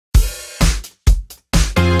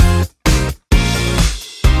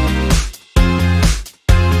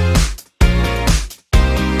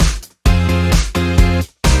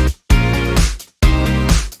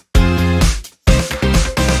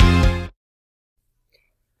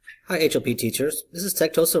Hi HLP teachers, this is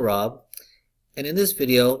Tektosa Rob, and in this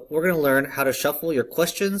video we're going to learn how to shuffle your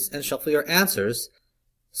questions and shuffle your answers.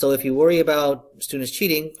 So if you worry about students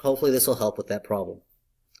cheating, hopefully this will help with that problem.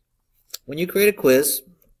 When you create a quiz,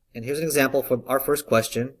 and here's an example for our first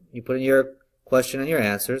question, you put in your question and your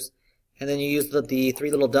answers, and then you use the three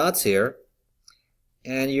little dots here,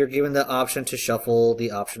 and you're given the option to shuffle the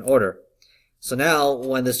option order. So now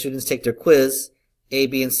when the students take their quiz, A,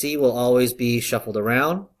 B, and C will always be shuffled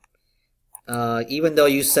around. Even though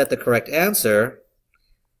you set the correct answer,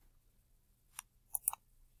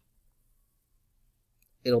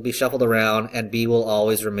 it'll be shuffled around and B will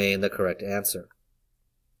always remain the correct answer.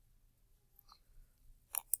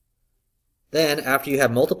 Then, after you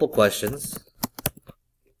have multiple questions,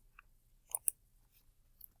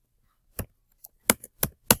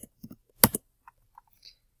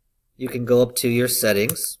 you can go up to your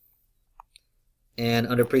settings, and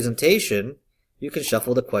under presentation, you can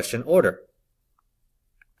shuffle the question order.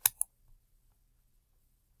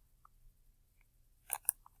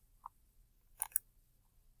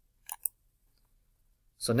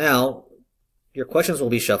 So now, your questions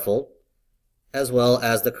will be shuffled, as well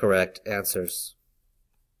as the correct answers.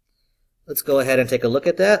 Let's go ahead and take a look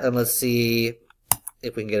at that, and let's see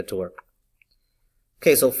if we can get it to work.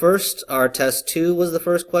 Okay, so first, our test 2 was the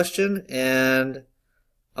first question, and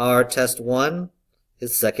our test 1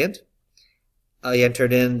 is second. I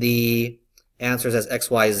entered in the answers as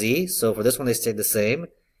X, Y, Z, so for this one they stayed the same.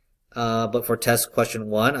 But for test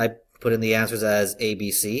question 1, I put in the answers as A,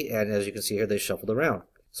 B, C, and as you can see here, they shuffled around.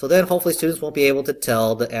 So then hopefully students won't be able to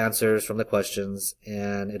tell the answers from the questions,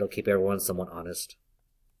 and it'll keep everyone somewhat honest.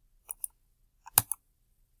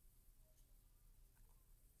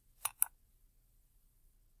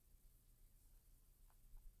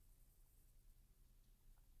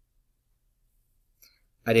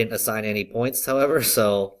 I didn't assign any points, however,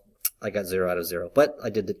 so I got 0 out of 0, but I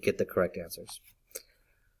did get the correct answers.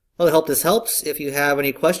 Well, I hope this helps. If you have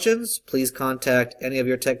any questions, please contact any of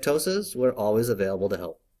your Tektosas. We're always available to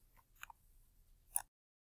help.